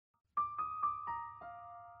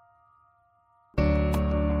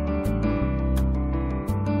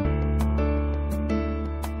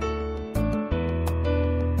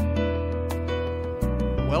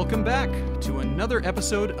Welcome back to another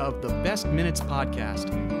episode of the Best Minutes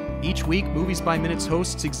podcast. Each week, Movies by Minutes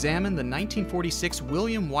hosts examine the 1946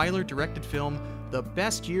 William Wyler directed film, The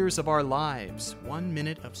Best Years of Our Lives, 1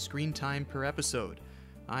 minute of screen time per episode.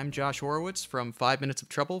 I'm Josh Horowitz from 5 Minutes of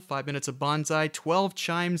Trouble, 5 Minutes of Bonsai, 12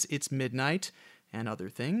 Chimes, It's Midnight, and other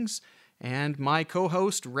things. And my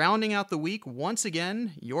co-host rounding out the week, once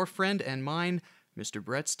again, your friend and mine, Mr.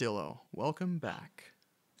 Brett Stillo. Welcome back.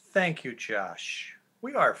 Thank you, Josh.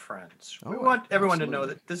 We are friends. We Oh, want everyone absolutely. to know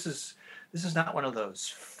that this is not one of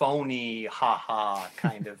those phony, ha-ha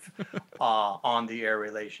kind of on-the-air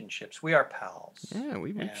relationships. We are pals. Yeah,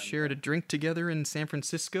 we've And, shared a drink together in San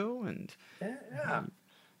Francisco, and Yeah.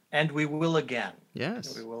 And we will again.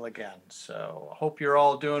 yes. We will again. So I hope you're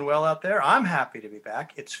all doing well out there. I'm happy to be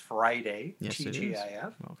back. It's Friday, Yes, it is.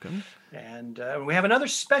 TGIF. Welcome. And we have another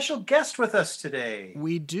special guest with us today.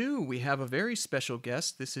 We do. We have a very special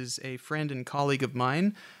guest. This is a friend and colleague of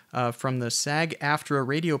mine from the SAG-AFTRA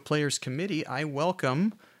Radio Players Committee. I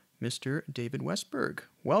welcome Mr. David Westberg.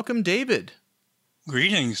 Welcome, David.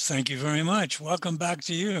 Greetings. Thank you very much. Welcome back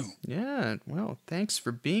to you. Yeah, well, thanks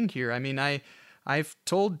for being here. I mean, I've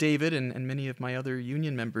told David and many of my other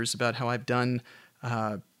union members about how I've done,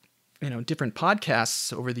 different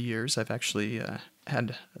podcasts over the years. I've actually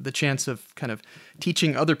had the chance of kind of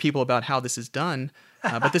teaching other people about how this is done.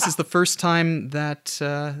 But this is the first time that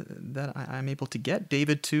I'm able to get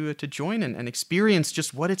David to join and experience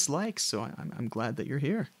just what it's like. So I'm glad that you're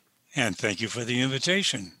here. And thank you for the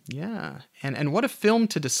invitation. Yeah, and what a film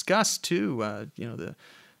to discuss too.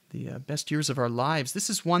 The best years of our lives. This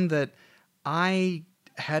is one that I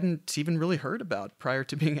hadn't even really heard about prior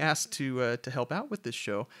to being asked to help out with this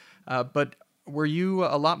show. But were you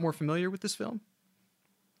a lot more familiar with this film?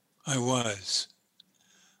 I was.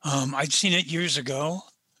 I'd seen it years ago.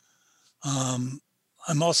 I'm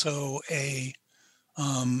also a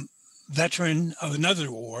veteran of another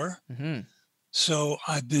war. Mm-hmm. So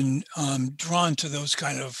I've been drawn to those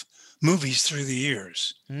kind of movies through the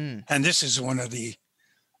years. Mm. And this is one of the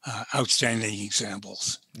outstanding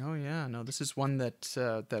examples. Oh yeah, no, this is one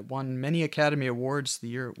that won many Academy Awards the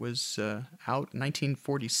year it was out,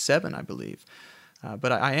 1947, I believe.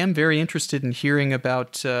 But I am very interested in hearing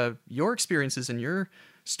about your experiences and your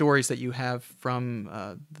stories that you have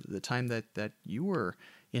from the time that you were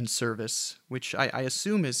in service, which I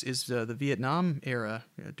assume is the Vietnam era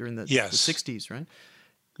during the Yes. 60s, right?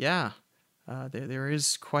 Yeah, there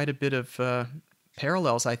is quite a bit of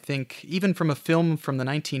parallels, I think, even from a film from the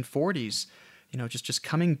 1940s, just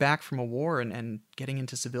coming back from a war and getting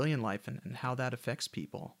into civilian life and how that affects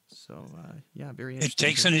people. So, yeah, very It interesting.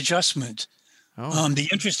 takes an adjustment. Oh, The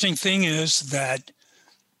interesting thing is that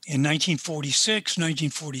in 1946,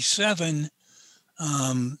 1947,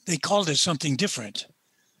 they called it something different.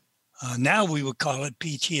 Now we would call it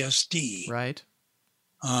PTSD, right.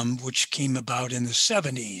 which came about in the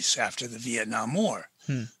 70s after the Vietnam War.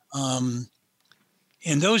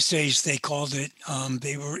 In those days, they called it,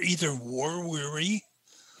 they were either war weary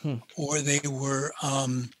or they were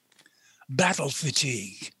battle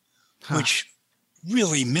fatigue, which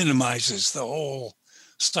really minimizes the whole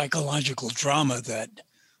psychological drama that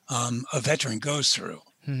a veteran goes through.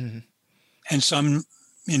 Hmm. And some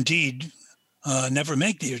indeed never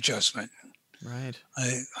make the adjustment. Right.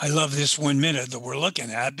 I love this 1 minute that we're looking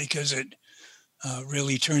at because it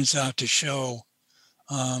really turns out to show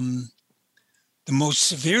the most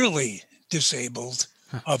severely disabled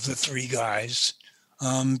of the three guys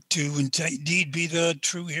to indeed be the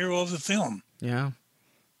true hero of the film. Yeah.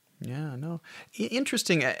 Yeah, no.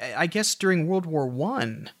 Interesting. I guess during World War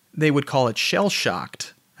I, they would call it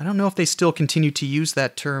shell-shocked. I don't know if they still continue to use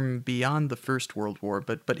that term beyond the First World War,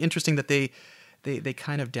 but interesting that they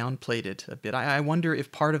kind of downplayed it a bit. I wonder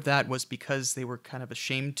if part of that was because they were kind of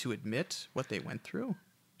ashamed to admit what they went through.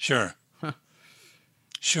 Sure.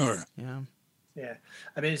 Sure. Yeah. Yeah.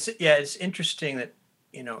 I mean, it's interesting that,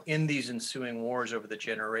 in these ensuing wars over the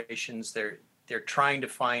generations, they're trying to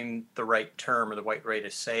find the right term or the right way to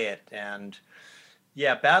say it. And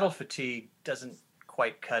yeah, battle fatigue doesn't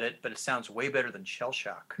quite cut it, but it sounds way better than shell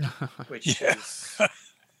shock, which Yeah. is,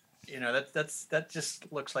 that just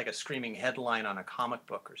looks like a screaming headline on a comic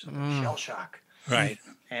book or something. Shell shock. Right.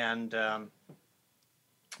 And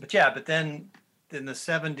but then in the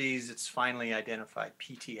 70s, it's finally identified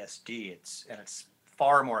PTSD. It's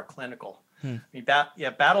far more clinical. I mean,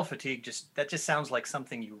 battle fatigue just sounds like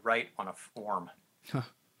something you write on a form.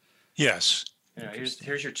 Yes.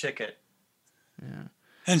 Here's your ticket. Yeah.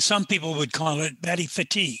 And some people would call it battle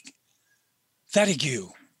fatigue. Fatigue.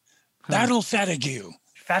 Battle fatigue.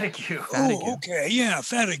 Fatigue. Oh, okay. Yeah,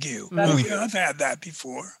 fatigue. Oh, yeah, I've had that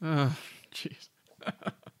before. Oh, jeez.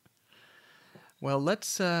 Well,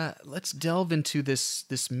 let's delve into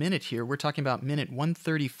this minute here. We're talking about minute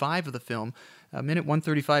 135 of the film. Minute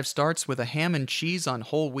 135 starts with a ham and cheese on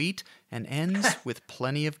whole wheat and ends with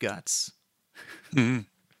plenty of guts. Mhm.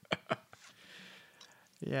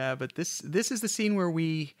 Yeah, but this is the scene where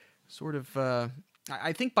we sort of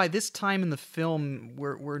I think by this time in the film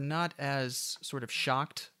we're not as sort of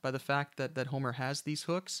shocked by the fact that Homer has these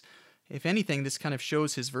hooks. If anything, this kind of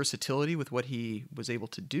shows his versatility with what he was able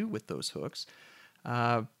to do with those hooks.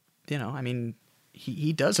 I mean,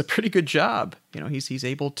 he does a pretty good job. He's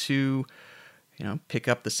able to, pick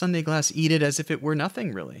up the sundae glass, eat it as if it were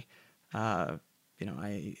nothing, really. At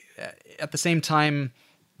the same time,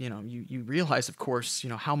 you realize, of course,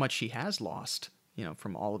 how much he has lost,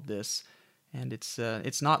 from all of this, and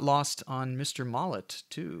it's not lost on Mr. Mollett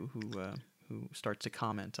too, who starts to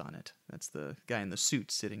comment on it. That's the guy in the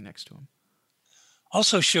suit sitting next to him.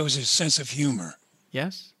 Also shows his sense of humor.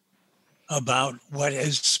 Yes. About what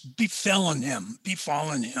has befallen him.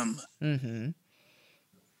 Mm-hmm.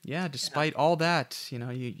 Yeah, despite all that,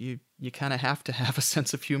 you kind of have to have a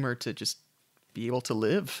sense of humor to just be able to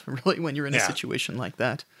live, really, when you're in a situation like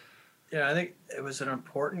that. Yeah, I think it was an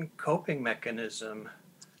important coping mechanism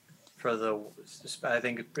for I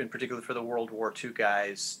think in particular for the World War II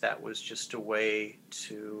guys. That was just a way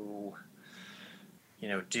to,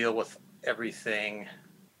 deal with everything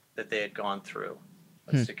that they had gone through.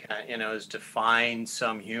 To kind of, is to find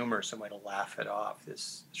some humor, some way to laugh it off.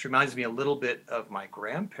 This reminds me a little bit of my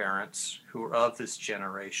grandparents, who were of this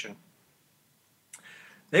generation.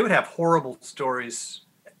 They would have horrible stories,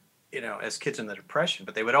 as kids in the Depression,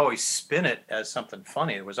 but they would always spin it as something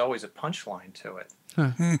funny. There was always a punchline to it,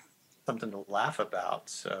 something to laugh about.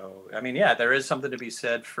 So, I mean, yeah, there is something to be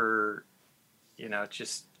said for,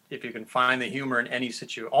 just if you can find the humor in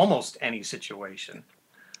almost any situation.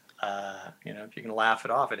 If you can laugh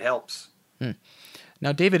it off, it helps.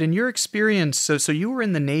 Now, David, in your experience, so you were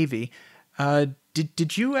in the Navy.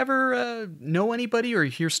 Did you ever know anybody or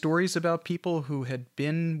hear stories about people who had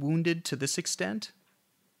been wounded to this extent?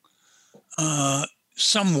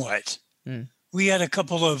 Somewhat. We had a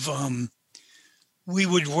couple of. We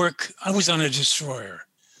would work. I was on a destroyer,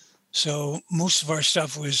 so most of our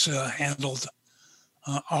stuff was handled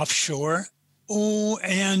offshore. Oh,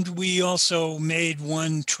 and we also made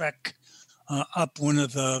one trek up one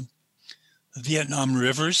of the Vietnam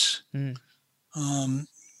rivers.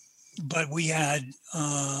 But we had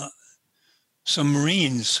some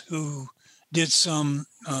Marines who did some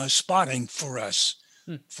spotting for us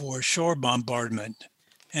for shore bombardment.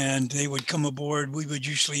 And they would come aboard. We would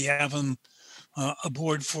usually have them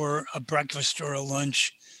aboard for a breakfast or a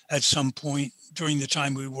lunch at some point during the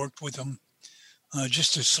time we worked with them.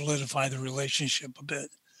 Just to solidify the relationship a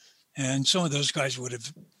bit. And some of those guys would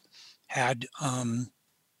have had, a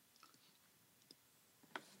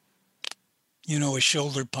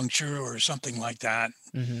shoulder puncture or something like that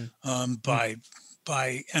by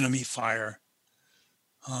enemy fire.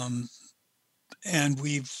 And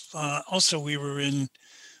we've we were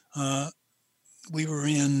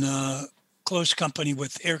in close company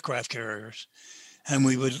with aircraft carriers, and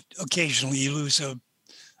we would occasionally lose a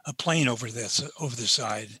plane over the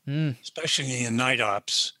side, especially in night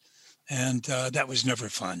ops, and that was never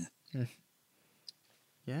fun.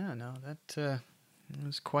 Yeah, no, that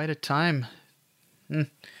was quite a time.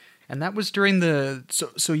 And that was during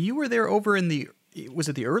so you were there over in was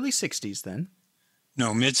it the early 60s then?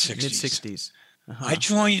 No, mid 60s. Mid 60s. Uh-huh.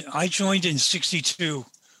 I joined in 62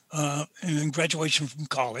 in graduation from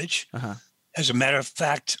college. As a matter of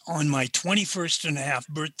fact, on my 21st and a half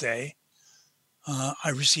birthday,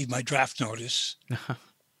 I received my draft notice,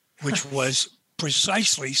 which was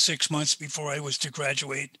precisely 6 months before I was to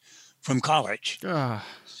graduate from college.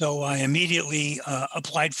 So I immediately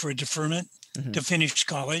applied for a deferment to finish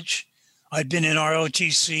college. I'd been in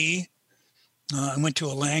ROTC. I went to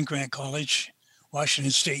a land-grant college,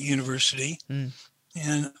 Washington State University,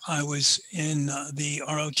 and I was in the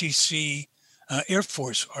ROTC, Air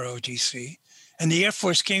Force ROTC. And the Air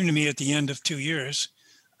Force came to me at the end of 2 years.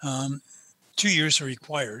 2 years are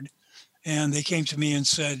required. And they came to me and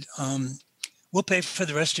said, we'll pay for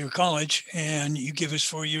the rest of your college and you give us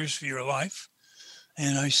 4 years for your life.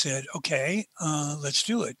 And I said, okay, let's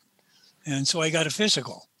do it. And so I got a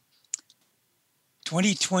physical.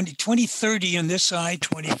 2030 in this eye,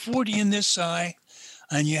 2040 in this eye,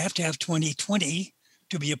 and you have to have 2020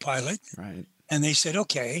 to be a pilot. Right. And they said,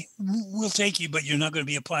 okay, we'll take you, but you're not going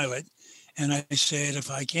to be a pilot. And I said, if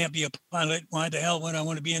I can't be a pilot, why the hell would I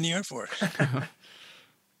want to be in the Air Force?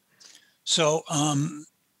 So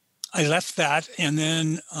I left that. And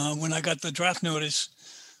then when I got the draft notice,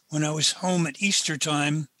 when I was home at Easter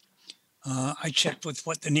time, I checked with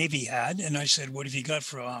what the Navy had, and I said, "What have you got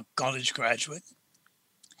for a college graduate?"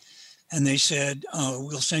 And they said,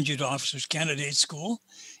 "We'll send you to Officers Candidate School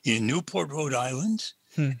in Newport, Rhode Island,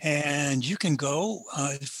 and you can go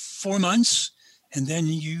 4 months, and then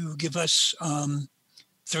you give us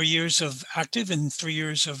 3 years of active and 3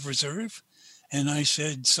 years of reserve." And I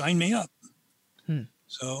said, "Sign me up."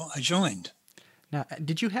 So I joined. Now,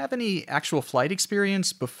 did you have any actual flight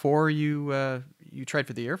experience before you tried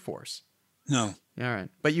for the Air Force? No. All right,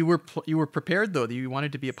 but you were prepared though. That you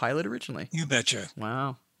wanted to be a pilot originally. You betcha.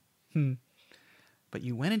 Wow. But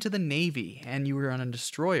you went into the Navy and you were on a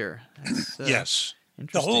destroyer. That's, yes. The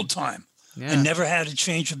interesting. whole time. Yeah. I never had a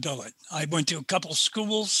change of billet. I went to a couple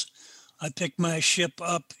schools. I picked my ship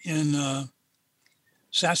up in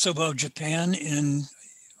Sasebo, Japan in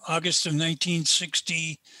August of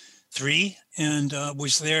 1963 and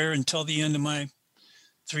was there until the end of my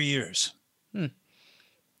 3 years.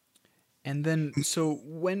 And then, so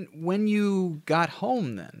when you got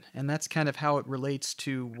home then, and that's kind of how it relates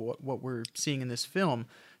to what we're seeing in this film.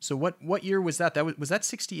 So what year was that? Was that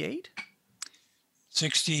 68?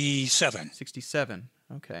 67. 67.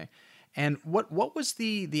 Okay. And what was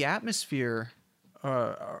the atmosphere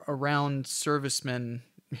around servicemen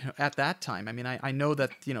at that time? I mean, I know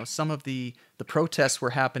that, some of the protests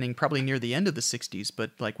were happening probably near the end of the 60s,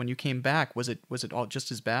 but like when you came back, was it all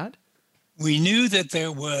just as bad? We knew that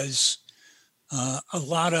there was a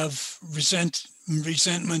lot of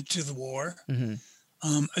resentment to the war,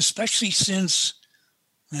 especially since,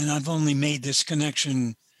 and I've only made this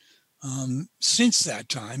connection since that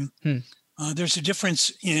time, there's a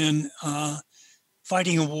difference in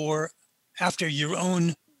fighting a war after your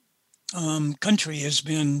own country has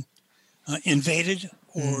been invaded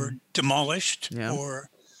or demolished, or,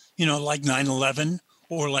 like 9/11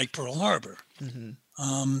 or like Pearl Harbor.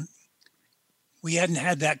 We hadn't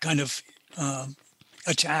had that kind of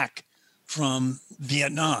attack from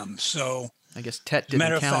Vietnam. So I guess Tet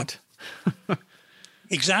didn't count.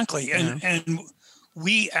 Exactly. And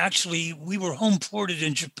we were home ported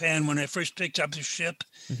in Japan when I first picked up the ship.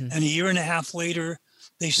 And a year and a half later,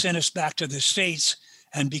 they sent us back to the States.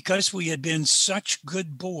 And because we had been such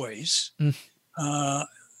good boys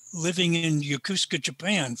living in Yokosuka,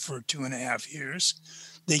 Japan for 2.5 years,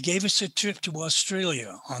 they gave us a trip to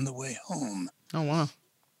Australia on the way home. Oh, wow.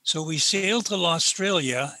 So we sailed to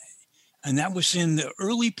Australia, and that was in the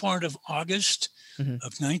early part of August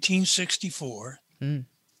of 1964.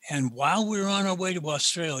 And while we were on our way to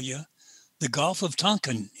Australia, the Gulf of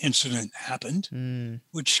Tonkin incident happened,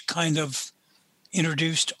 which kind of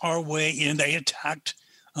introduced our way in. They attacked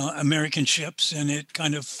American ships, and it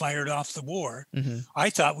kind of fired off the war. I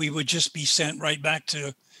thought we would just be sent right back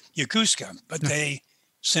to Yokosuka, but they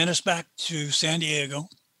sent us back to San Diego,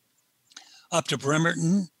 up to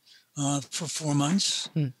Bremerton for 4 months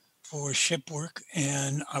for ship work.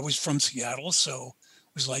 And I was from Seattle, so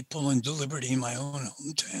it was like pulling Liberty in my own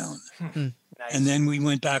hometown. Nice. And then we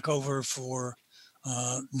went back over for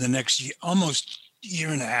the next year, almost year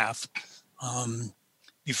and a half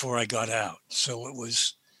before I got out. So it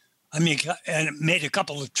was, and it made a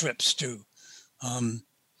couple of trips to the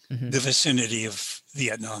vicinity of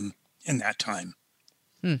Vietnam in that time.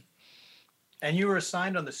 And you were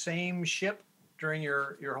assigned on the same ship during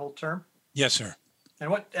your whole term? Yes, sir.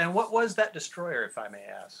 And what was that destroyer, if I may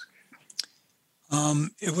ask?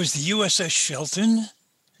 It was the USS Shelton,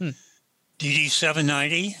 DD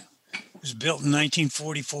 790. It was built in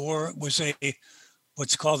 1944. It was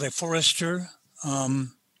what's called a Forester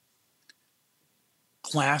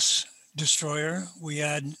class destroyer. We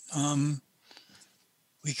had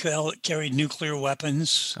we carried nuclear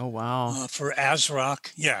weapons. Oh, wow. For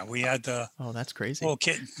ASROC. Yeah, we had the that's crazy. whole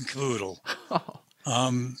kit and caboodle.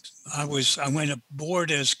 I went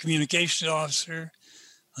aboard as communications officer,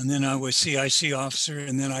 and then I was CIC officer,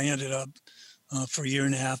 and then I ended up for a year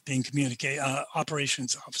and a half being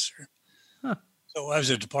operations officer. So I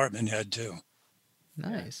was a department head too.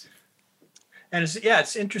 Nice. And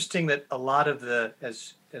it's interesting that a lot of the,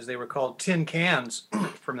 as they were called, tin cans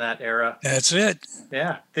from that era. That's it.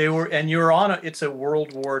 Yeah, they were, and you were on it's a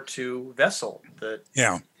World War II vessel that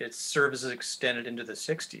its service is extended into the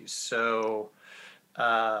 60s. So,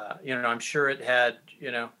 I'm sure it had,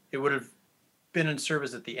 it would have been in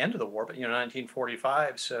service at the end of the war, but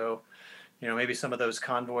 1945. So, maybe some of those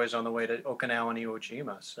convoys on the way to Okinawa and Iwo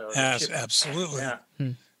Jima. So absolutely. Yeah.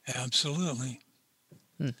 Absolutely.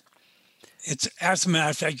 It's, as a matter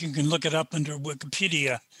of fact, you can look it up under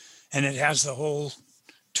Wikipedia, and it has the whole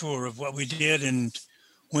tour of what we did and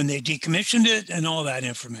when they decommissioned it and all that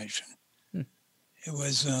information. It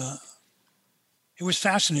it was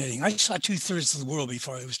fascinating. I saw 2/3 of the world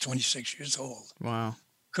before I was 26 years old, Wow.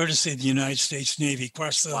 courtesy of the United States Navy.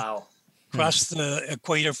 Wow. Crossed the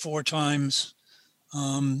equator 4 times.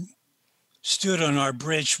 Stood on our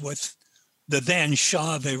bridge with the then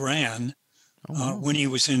Shah of Iran when he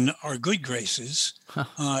was in our good graces,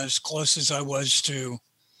 as close as I was to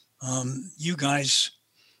you guys,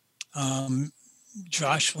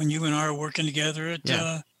 Josh, when you and I were working together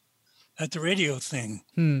at the radio thing.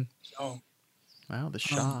 So, wow, the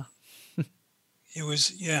Shah. It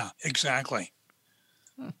was, exactly.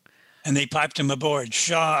 And they piped him aboard.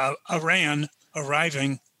 Shah Iran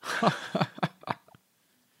arriving.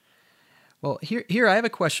 Well, here I have a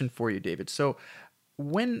question for you, David. So,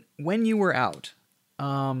 when you were out,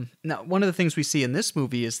 now one of the things we see in this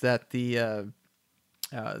movie is that the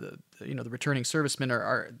returning servicemen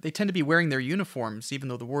they tend to be wearing their uniforms even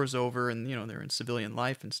though the war's over and they're in civilian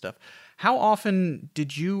life and stuff. How often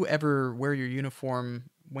did you ever wear your uniform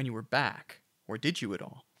when you were back, or did you at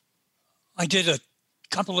all? I did a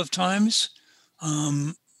couple of times.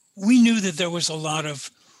 We knew that there was a lot of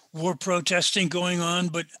war protesting going on,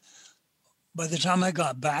 but by the time I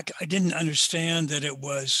got back, I didn't understand that it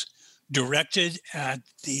was directed at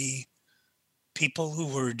the people who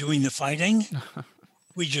were doing the fighting.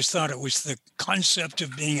 We just thought it was the concept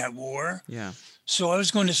of being at war. Yeah. So I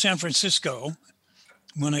was going to San Francisco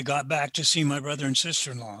when I got back to see my brother and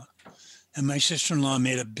sister-in-law. And my sister-in-law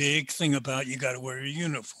made a big thing about, you got to wear your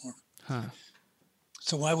uniform. Huh.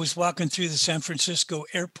 So I was walking through the San Francisco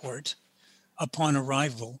airport upon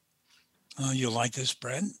arrival. You'll like this,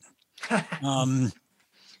 Brett. I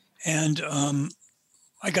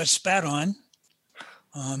got spat on.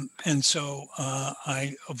 And so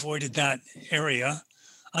I avoided that area.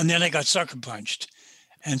 And then I got sucker punched.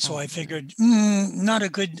 And so I figured, not a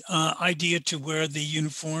good idea to wear the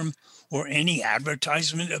uniform or any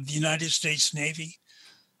advertisement of the United States Navy.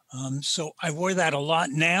 So I wore that a lot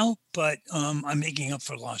now, but I'm making up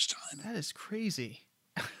for lost time. That is crazy.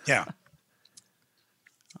 Yeah.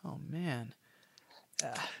 Oh, man.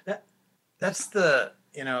 That's the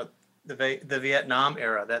Vietnam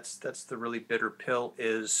era. That's the really bitter pill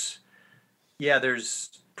is,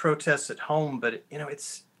 there's protests at home, but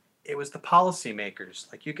it was the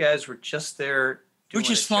policymakers. Like, you guys were just there. We're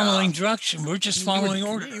just following direction. We're just following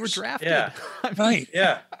orders. You were drafted. Yeah. Right.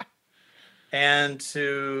 Yeah. And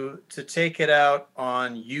to take it out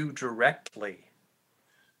on you directly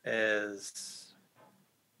is,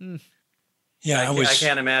 yeah, I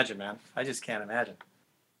can't imagine, man. I just can't imagine.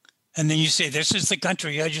 And then you say, this is the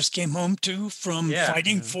country I just came home to from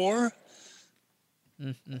fighting for.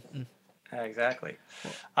 Exactly.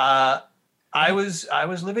 I was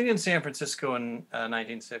living in San Francisco in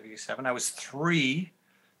 1977. I was 3.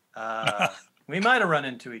 We might have run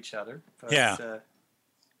into each other. But,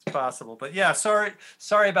 it's possible. But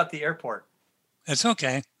sorry about the airport. That's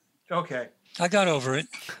okay. Okay. I got over it.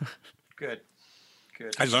 Good.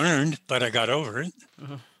 I learned, but I got over it.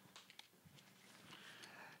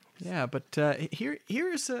 Yeah, but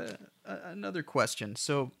here's another question.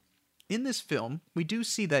 So, in this film, we do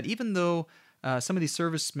see that even though some of these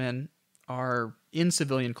servicemen are in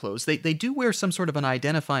civilian clothes, they do wear some sort of an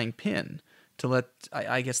identifying pin to let,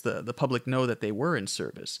 I guess, the public know that they were in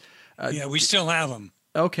service. We still have them.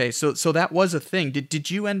 Okay, so that was a thing.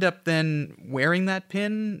 Did you end up then wearing that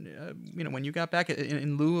pin, when you got back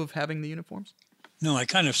in lieu of having the uniforms? No, I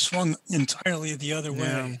kind of swung entirely the other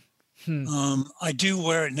way. I do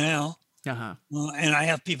wear it now, and I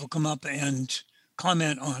have people come up and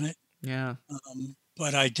comment on it. Yeah,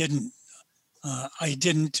 but I didn't.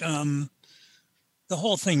 The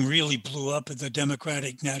whole thing really blew up at the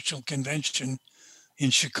Democratic National Convention in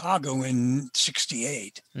Chicago in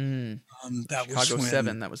 '68. That was Chicago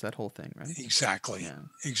 7. That was that whole thing, right? Exactly. Yeah.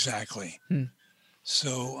 Exactly.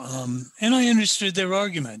 So, and I understood their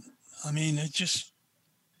argument. I mean,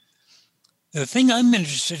 the thing I'm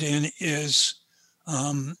interested in is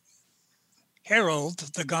Harold,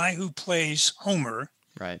 the guy who plays Homer,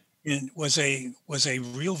 right, was a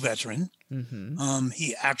real veteran.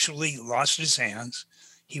 He actually lost his hands.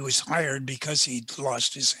 He was hired because he'd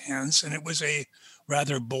lost his hands, and it was a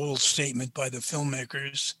rather bold statement by the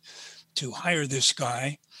filmmakers to hire this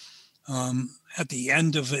guy. At the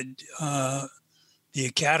end of it, the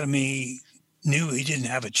Academy knew he didn't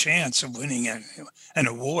have a chance of winning an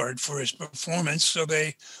award for his performance, so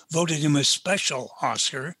they voted him a special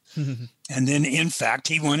Oscar. And then, in fact,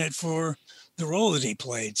 he won it for the role that he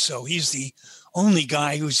played. So he's the only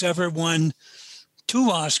guy who's ever won 2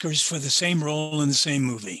 Oscars for the same role in the same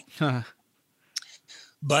movie.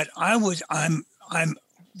 But I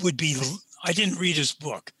didn't read his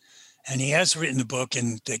book, and he has written a book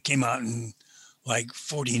that came out in like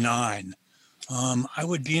 49. I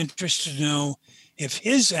would be interested to know if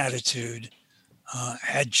his attitude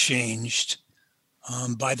had changed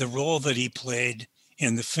by the role that he played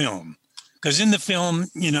in the film. Because in the film,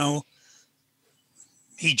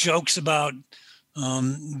 he jokes about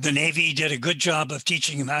the Navy did a good job of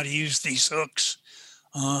teaching him how to use these hooks.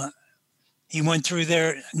 He went through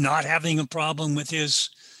there not having a problem with his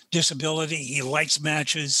disability. He lights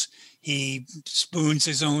matches. He spoons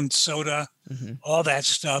his own soda, all that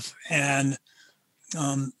stuff. And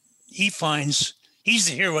he finds, he's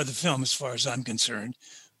the hero of the film as far as I'm concerned,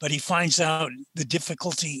 but he finds out the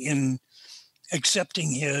difficulty in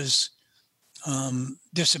accepting his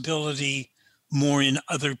disability more in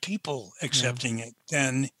other people accepting it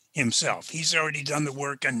than himself. He's already done the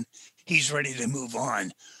work and he's ready to move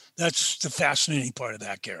on. That's the fascinating part of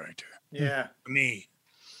that character. Yeah. For me.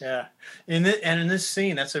 Yeah. In this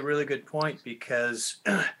scene, that's a really good point, because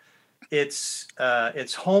it's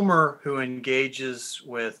Homer who engages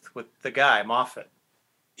with the guy, Moffat.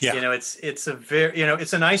 Yeah. It's a very,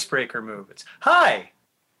 it's an icebreaker move. It's hi,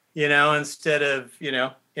 instead of,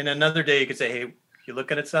 in another day you could say, hey, you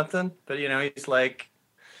looking at something? But, he's like,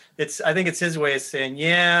 I think it's his way of saying,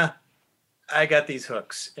 yeah, I got these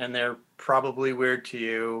hooks and they're probably weird to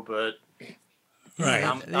you, but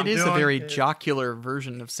right. It is a very jocular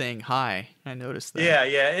version of saying hi. I noticed that. Yeah.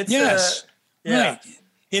 It's yes. Yeah. Right.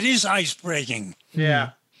 It is ice breaking.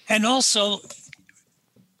 Yeah. And also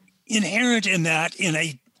inherent in that, in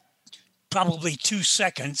a probably 2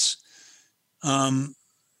 seconds, the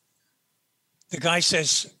guy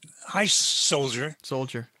says, hi, soldier.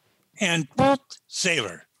 Soldier. And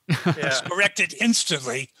sailor. Yeah. Corrected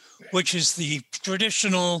instantly, which is the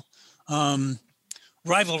traditional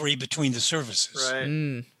rivalry between the services.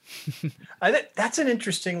 Right. I think that's an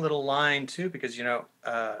interesting little line too, because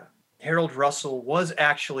Harold Russell was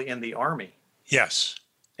actually in the Army. Yes.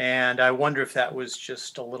 And I wonder if that was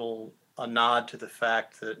just a nod to the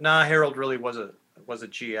fact that Harold really was a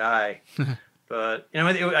GI. But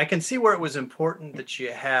I can see where it was important that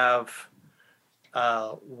you have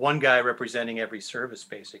one guy representing every service,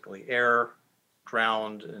 basically air,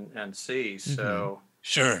 ground, and sea. So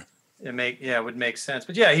sure. It would make sense.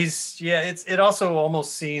 But it also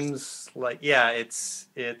almost seems like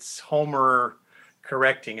it's Homer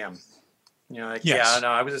correcting him. Yes.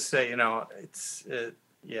 I was just saying,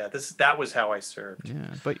 that was how I served. Yeah,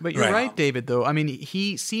 but you're right, David. Though I mean,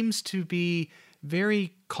 he seems to be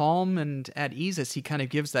very calm and at ease as he kind of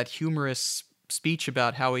gives that humorous speech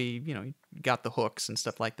about how he got the hooks and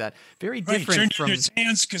stuff like that. Very different he from his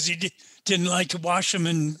hands because he didn't like to wash them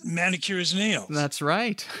and manicure his nails. That's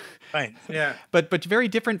right. Right. Yeah. But very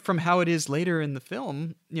different from how it is later in the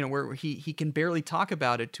film, where he can barely talk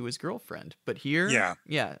about it to his girlfriend. But here,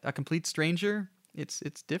 a complete stranger, it's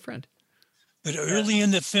different. But early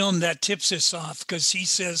in the film, that tips us off because he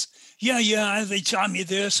says, they taught me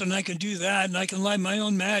this and I can do that and I can light my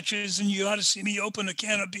own matches and you ought to see me open a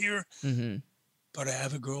can of beer. Mm-hmm. But I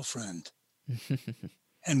have a girlfriend.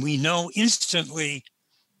 And we know instantly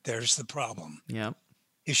there's the problem. Yeah.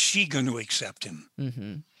 Is she going to accept him?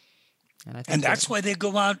 Mm-hmm. And that's why they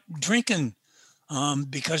go out drinking,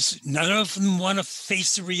 because none of them want to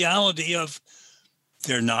face the reality of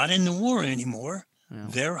they're not in the war anymore. Yeah.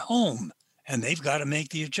 They're home, and they've got to make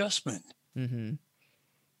the adjustment. Mm-hmm.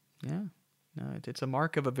 Yeah, no, it's a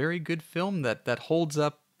mark of a very good film that holds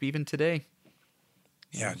up even today.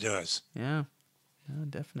 Yeah, it does. Yeah, no,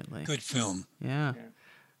 definitely. Good film. Yeah.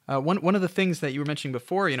 One of the things that you were mentioning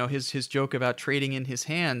before, his joke about trading in his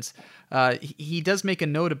hands, he does make a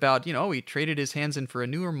note about, he traded his hands in for a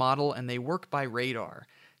newer model and they work by radar.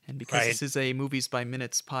 And because this is a Movies by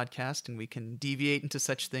Minutes podcast and we can deviate into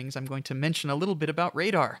such things, I'm going to mention a little bit about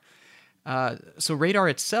radar. So radar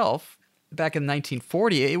itself, back in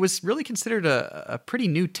 1940, it was really considered a pretty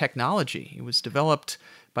new technology. It was developed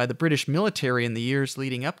by the British military in the years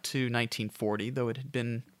leading up to 1940, though it had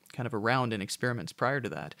been kind of around in experiments prior to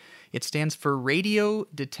that. It stands for Radio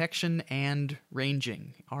Detection and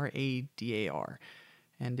Ranging, RADAR.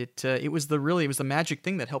 And it was the magic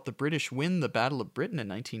thing that helped the British win the Battle of Britain in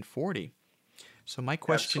 1940. So my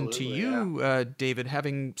question to you, David,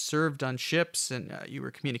 having served on ships and you were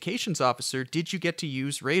a communications officer, did you get to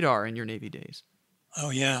use radar in your Navy days? Oh,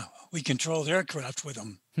 yeah. We controlled aircraft with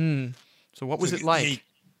them. So what was it like?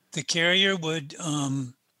 The carrier would...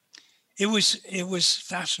 It was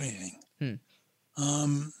fascinating.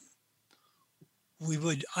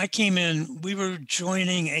 I came in, we were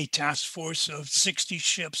joining a task force of 60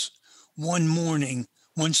 ships one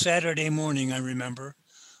Saturday morning, I remember,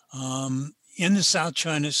 in the South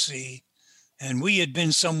China Sea. And we had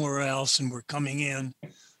been somewhere else and were coming in.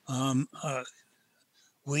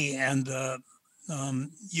 we and the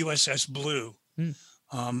USS Blue,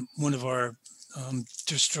 one of our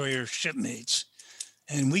destroyer shipmates.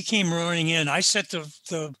 And we came roaring in. I set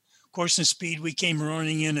the course and speed. We came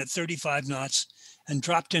roaring in at 35 knots and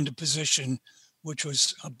dropped into position, which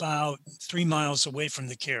was about 3 miles away from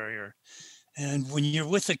the carrier. And when you're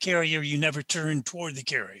with the carrier, you never turn toward the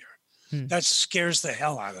carrier. That scares the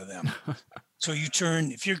hell out of them. So you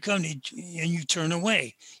turn, if you're coming, and you turn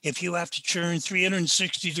away. If you have to turn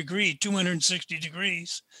 260 degrees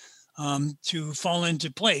to fall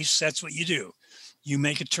into place, that's what you do. You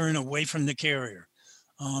make a turn away from the carrier.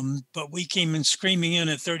 But we came in screaming in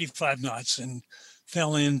at 35 knots and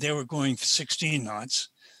fell in. They were going 16 knots.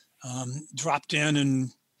 Dropped in,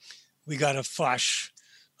 and we got a flash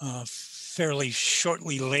fairly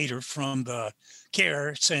shortly later from the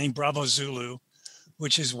care saying Bravo Zulu,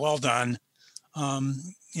 which is well done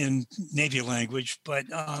in Navy language. But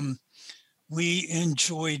we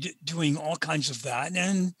enjoyed doing all kinds of that.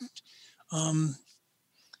 And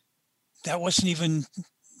that wasn't even,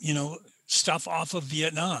 stuff off of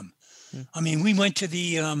Vietnam. I mean, we went to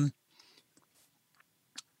the,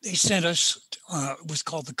 they sent us, it was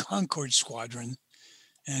called the Concorde Squadron,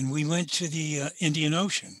 and we went to the Indian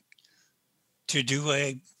Ocean to do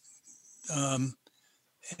a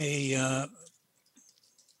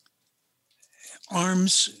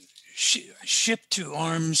arms ship to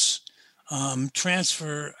arms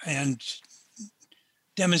transfer and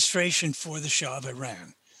demonstration for the Shah of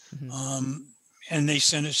Iran. And they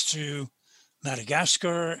sent us to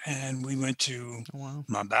Madagascar, and we went to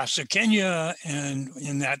Mombasa, Kenya, and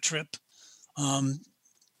in that trip.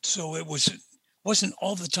 So it wasn't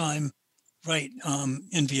all the time right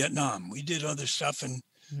in Vietnam. We did other stuff, and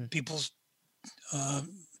people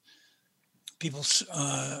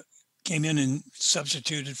came in and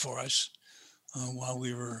substituted for us while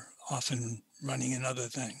we were often running in other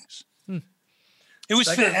things. It was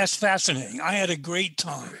fascinating. I had a great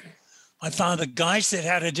time. I found the guys that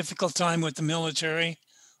had a difficult time with the military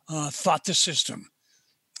fought the system.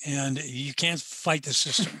 And you can't fight the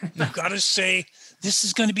system. You've got to say, this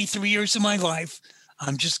is going to be 3 years of my life.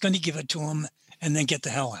 I'm just going to give it to them and then get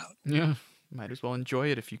the hell out. Yeah, might as well enjoy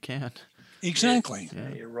it if you can. Exactly.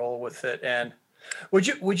 Yeah, you roll with it. And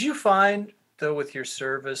would you find, though, with your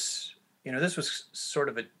service, this was sort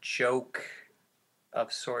of a joke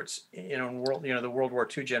of sorts, in the World War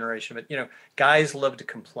II generation, but, guys love to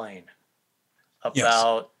complain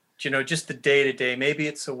about, just the day-to-day. Maybe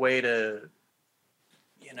it's a way to,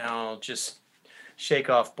 just shake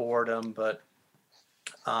off boredom, but,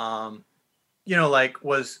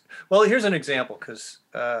 here's an example, because,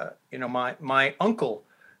 my uncle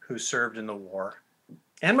who served in the war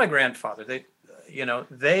and my grandfather,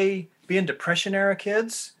 they being Depression era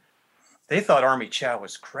kids, they thought Army chow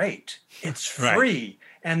was great. It's free.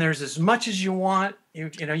 And there's as much as you want. You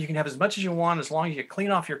can have as much as you want as long as you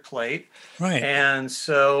clean off your plate. Right. And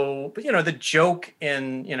so, but the joke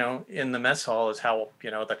in the mess hall is how,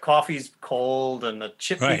 the coffee's cold and the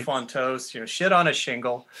chip beef on toast, shit on a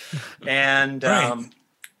shingle. And,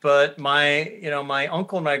 but my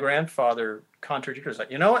uncle and my grandfather contradicted us,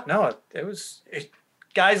 like, you know what? No,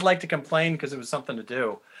 guys like to complain because it was something to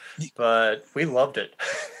do, but we loved it.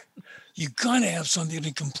 You gotta have something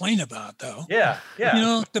to complain about, though. Yeah.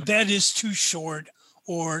 The bed is too short,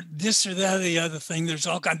 or this or that or the other thing. There's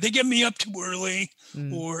all kinds. They get me up too early,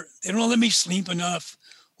 or they don't let me sleep enough,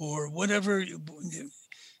 or whatever.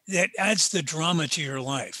 That adds the drama to your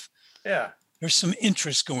life. Yeah. There's some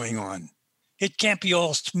interest going on. It can't be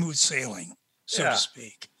all smooth sailing, so to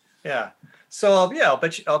speak. Yeah. So I'll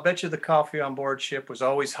bet you the coffee on board ship was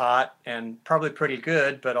always hot and probably pretty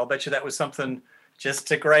good, but I'll bet you that was something just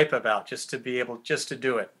to gripe about, just to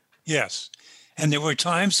do it. Yes. And there were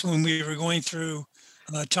times when we were going through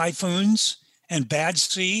typhoons and bad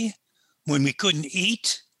sea when we couldn't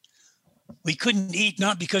eat. We couldn't eat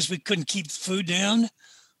not because we couldn't keep food down.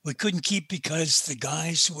 We couldn't keep because the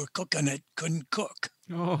guys who were cooking it couldn't cook.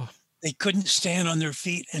 Oh. They couldn't stand on their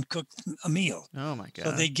feet and cook a meal. Oh, my God.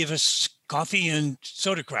 So they'd give us coffee and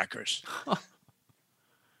soda crackers.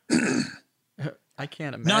 I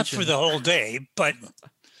can't imagine. Not for the whole day, but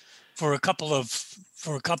for a couple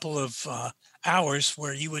of hours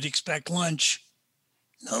where you would expect lunch.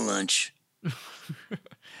 No lunch.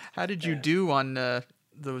 How did you do on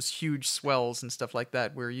those huge swells and stuff like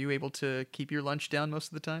that? Were you able to keep your lunch down most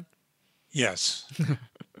of the time? Yes.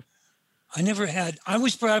 I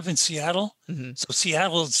was brought up in Seattle. Mm-hmm. So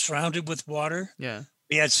Seattle is surrounded with water. Yeah.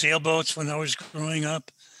 We had sailboats when I was growing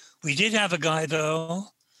up. We did have a guy, though,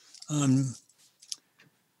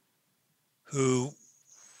 who,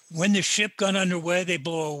 when the ship got underway, they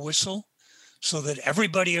blow a whistle so that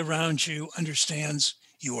everybody around you understands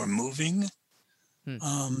you are moving.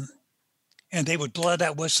 And they would blow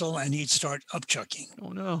that whistle and he'd start upchucking. Oh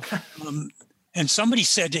no. And somebody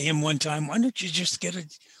said to him one time, why don't you just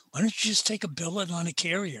take a billet on a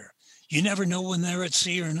carrier? You never know when they're at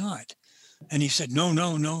sea or not. And he said,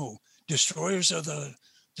 no. Destroyers are the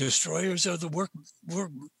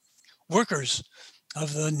workers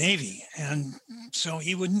of the Navy. And so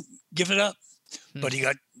he wouldn't give it up, but he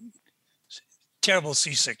got terrible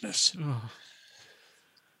seasickness. Oh.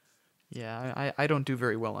 Yeah, I don't do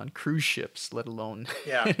very well on cruise ships, let alone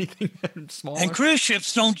anything smaller. And cruise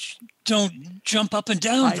ships don't jump up and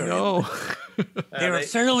down. I know. They're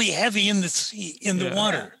fairly heavy in the sea, in the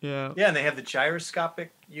water. Yeah, and they have the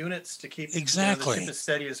gyroscopic units to keep the ship as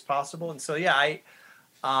steady as possible. And so, this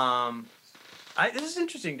is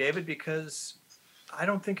interesting, David, because I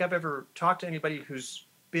don't think I've ever talked to anybody who's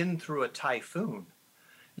been through a typhoon.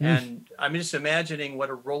 And I'm just imagining what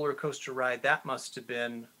a roller coaster ride that must have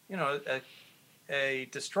been. You know, a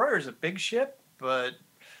destroyer is a big ship, but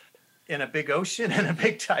in a big ocean and a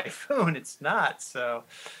big typhoon, it's not. So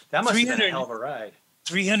that must have been a hell of a ride.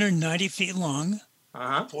 390 feet long,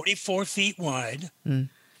 44 feet wide.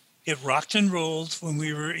 It rocked and rolled when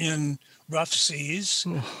we were in rough seas.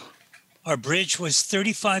 Our bridge was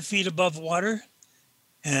 35 feet above water.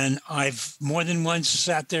 And I've more than once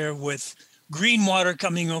sat there with green water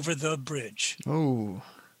coming over the bridge. Oh.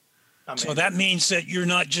 So that means that you're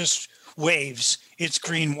not just waves, it's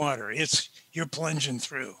green water. You're plunging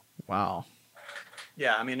through. Wow.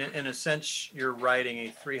 Yeah, I mean, in a sense, you're riding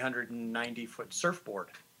a 390-foot surfboard.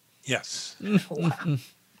 Yes.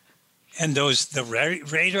 And the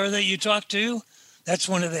radar that you talk to, that's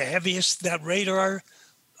one of the heaviest, that radar,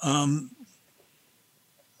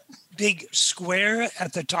 big square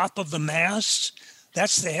at the top of the mast.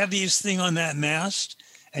 That's the heaviest thing on that mast,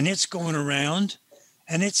 and it's going around,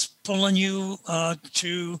 and it's pulling you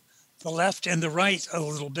to the left and the right a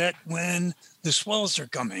little bit when the swells are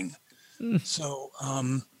coming. So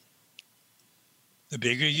the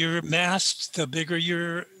bigger your mast, the bigger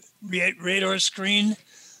your radar screen,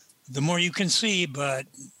 the more you can see, but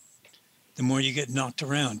the more you get knocked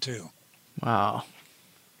around too. Wow.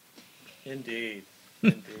 Indeed.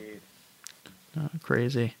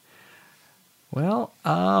 Crazy. Well,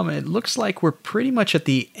 it looks like we're pretty much at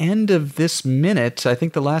the end of this minute. I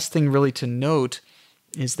think the last thing really to note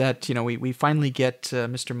is that, we finally get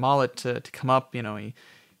Mr. Mollett to come up.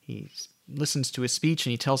 He listens to his speech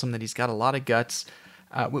and he tells him that he's got a lot of guts.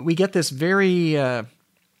 We get this very,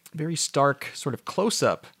 very stark sort of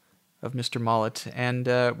close-up of Mr. Mollett, and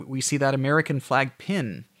we see that American flag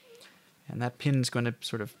pin. And that pin's going to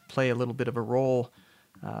sort of play a little bit of a role,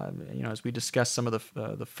 as we discuss some of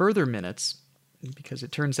the further minutes, because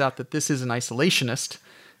it turns out that this is an isolationist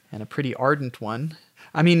and a pretty ardent one.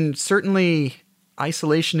 I mean, certainly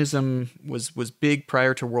isolationism was big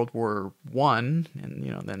prior to World War I, and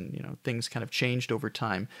then things kind of changed over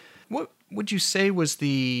time. What would you say was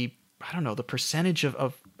the percentage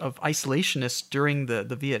of isolationists during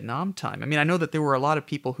the Vietnam time? I mean, I know that there were a lot of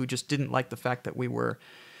people who just didn't like the fact that we were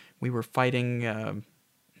fighting,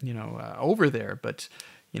 over there, but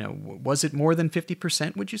was it more than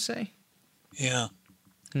 50%? Would you say? Yeah,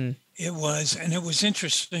 It was, and it was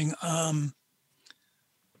interesting. I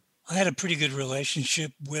had a pretty good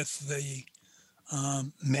relationship with the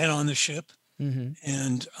men on the ship,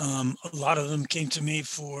 and a lot of them came to me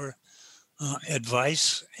for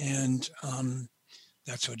advice, and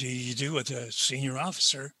that's what you do with a senior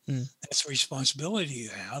officer. That's a responsibility you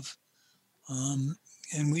have,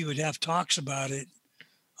 and we would have talks about it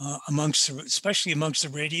especially amongst the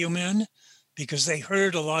radio men, because they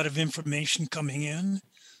heard a lot of information coming in.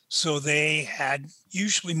 So they had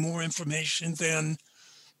usually more information than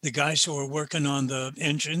the guys who were working on the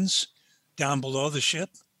engines down below the ship.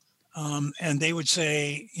 And they would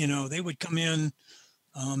say, they would come in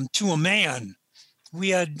to a man. We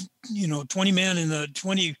had, 20 men in the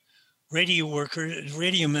 20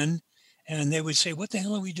 radio men, and they would say, what the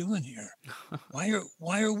hell are we doing here?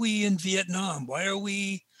 Why are we in Vietnam? Why are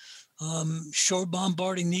we shore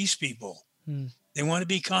bombarding these people? They want to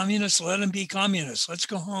be communists. Let them be communists. Let's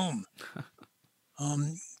go home.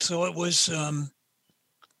 So it was an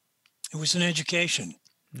education.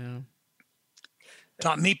 Yeah.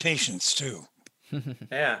 Taught me patience too.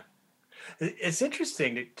 Yeah. It's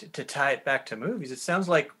interesting to tie it back to movies. It sounds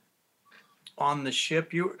like on the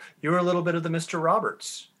ship, you were a little bit of the Mr.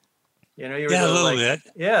 Roberts. You were a little bit.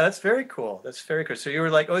 Yeah, that's very cool. That's very cool. So you were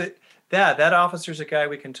like, oh, that officer's a guy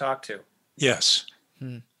we can talk to. Yes.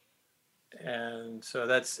 And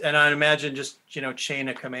so and I imagine just, chain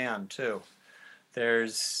of command too.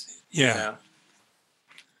 There's,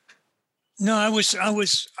 No, I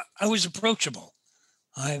was approachable.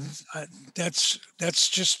 That's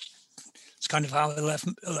just it's kind of how I left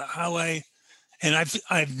how I and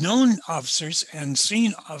I've known officers and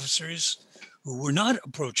seen officers who were not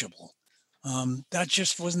approachable. That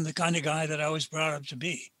just wasn't the kind of guy that I was brought up to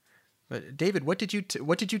be. But David, what did you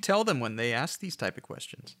tell them when they asked these type of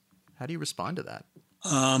questions? How do you respond to that?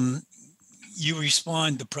 You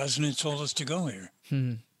respond, the president told us to go here.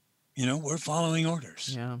 We're following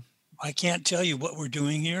orders. Yeah. I can't tell you what we're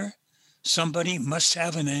doing here. Somebody must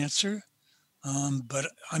have an answer, but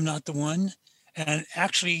I'm not the one. And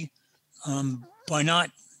actually, by not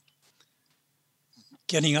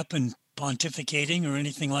getting up and pontificating or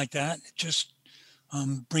anything like that, it just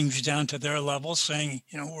brings you down to their level, saying,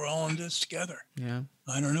 we're all in this together. Yeah.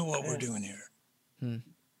 I don't know what we're doing here.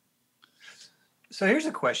 So here's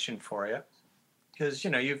a question for you, because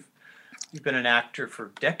you've been an actor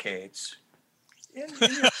for decades.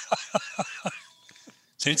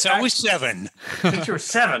 Since I was 7. Since you were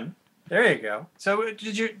 7. There you go. So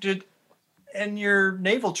in your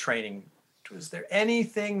naval training, was there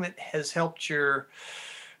anything that has helped your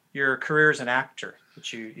career as an actor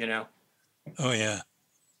that you know? Oh yeah.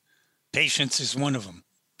 Patience is one of them.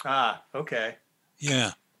 Ah, okay.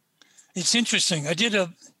 Yeah. It's interesting. I did a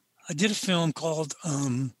film called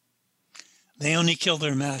They Only Kill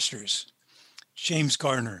Their Masters, James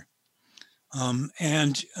Garner.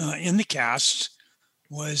 And in the cast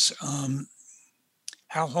was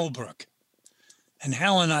Hal Holbrook. And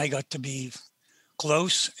Hal and I got to be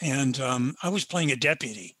close, and I was playing a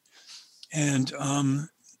deputy. And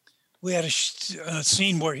we had a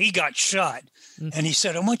scene where he got shot, and he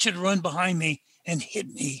said, I want you to run behind me and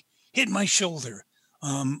hit my shoulder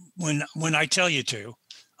when I tell you to.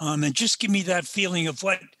 And just give me that feeling of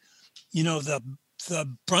what,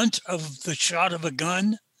 the brunt of the shot of a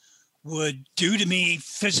gun would do to me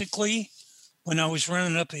physically when I was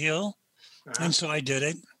running up a hill. And so I did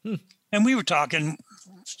it. And we were talking,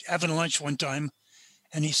 having lunch one time,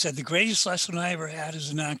 and he said, the greatest lesson I ever had as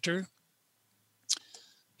an actor,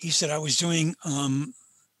 he said, I was doing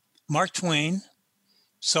Mark Twain,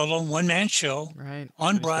 solo one-man show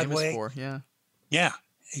on Broadway. Yeah,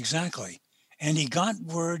 exactly. And he got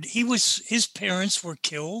word, his parents were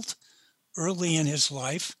killed early in his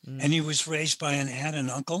life, and he was raised by an aunt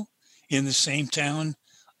and uncle in the same town,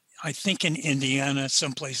 I think in Indiana,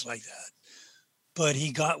 someplace like that. But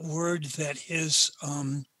he got word that his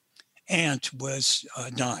aunt was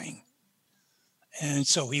dying. And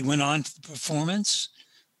so he went on to the performance,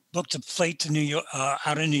 booked a flight to New York,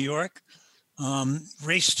 out of New York,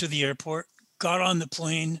 raced to the airport, got on the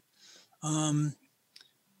plane,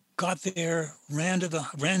 got there,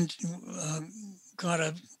 got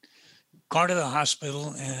a car to the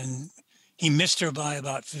hospital, and he missed her by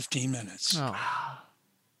about 15 minutes. Oh.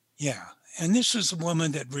 Yeah. And this was a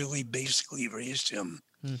woman that really basically raised him.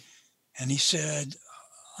 And he said,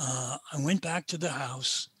 I went back to the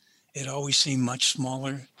house. It always seemed much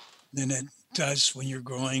smaller than it does when you're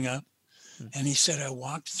growing up. And he said, I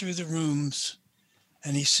walked through the rooms,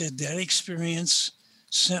 and he said that experience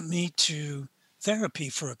sent me to therapy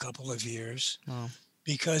for a couple of years. Wow.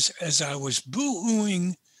 Because as I was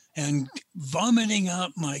boo-hooing and vomiting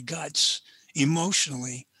out my guts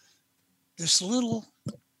emotionally, this little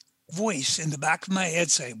voice in the back of my head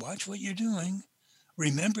say, watch what you're doing.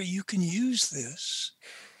 Remember, you can use this.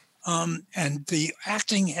 And the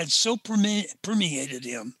acting had so permeated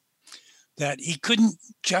him that he couldn't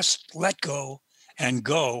just let go and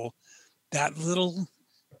go. That little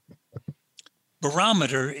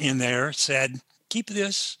barometer in there said, keep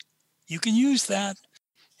this, you can use that.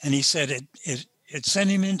 And he said it sent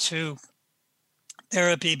him into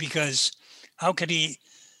therapy, because how could he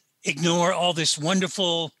ignore all this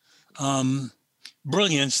wonderful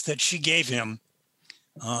brilliance that she gave him,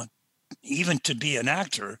 even to be an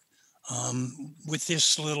actor, with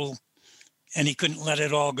this little, and he couldn't let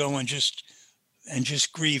it all go and just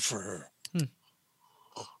grieve for her.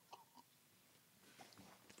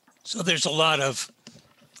 So there's a lot of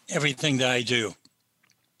everything that I do.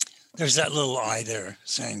 There's that little eye there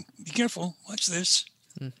saying, be careful, watch this.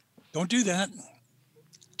 Don't do that.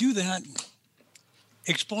 Do that.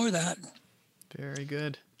 Explore that. Very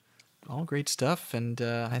good. All great stuff. And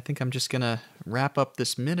I think I'm just going to wrap up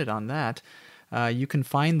this minute on that. You can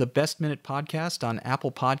find the Best Minute podcast on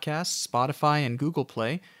Apple Podcasts, Spotify, and Google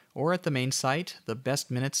Play, or at the main site,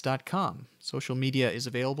 thebestminutes.com. Social media is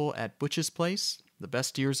available at Butch's Place, The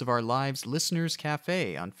Best Years of Our Lives Listeners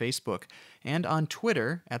Cafe on Facebook, and on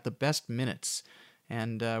Twitter at The Best Minutes.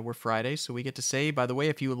 And we're Friday, so we get to say, by the way,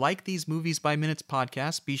 if you like these Movies by Minutes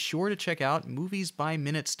podcasts, be sure to check out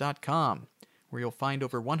moviesbyminutes.com. where you'll find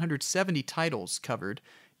over 170 titles covered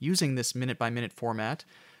using this minute-by-minute format,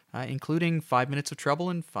 including 5 Minutes of Trouble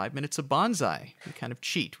and 5 Minutes of Bonsai. We kind of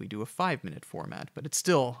cheat. We do a 5-minute format, but it's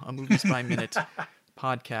still a movies-by-minute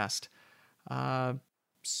podcast.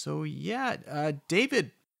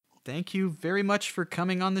 David, thank you very much for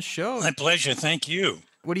coming on the show. My pleasure. Thank you.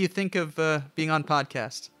 What do you think of being on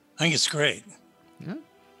podcast? I think it's great. Yeah.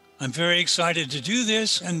 I'm very excited to do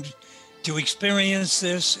this and to experience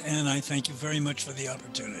this, and I thank you very much for the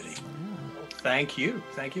opportunity. Thank you.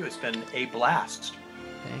 It's been a blast.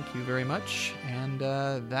 Thank you very much. And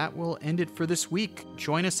that will end it for this week.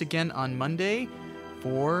 Join us again on Monday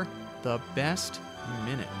for The Best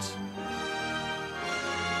Minute.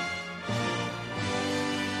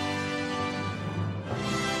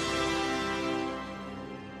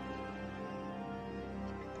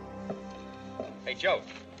 Hey, Joe,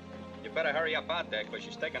 you better hurry up out there because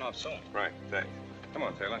she's taking off soon. Right, thanks. Come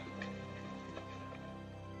on, Taylor.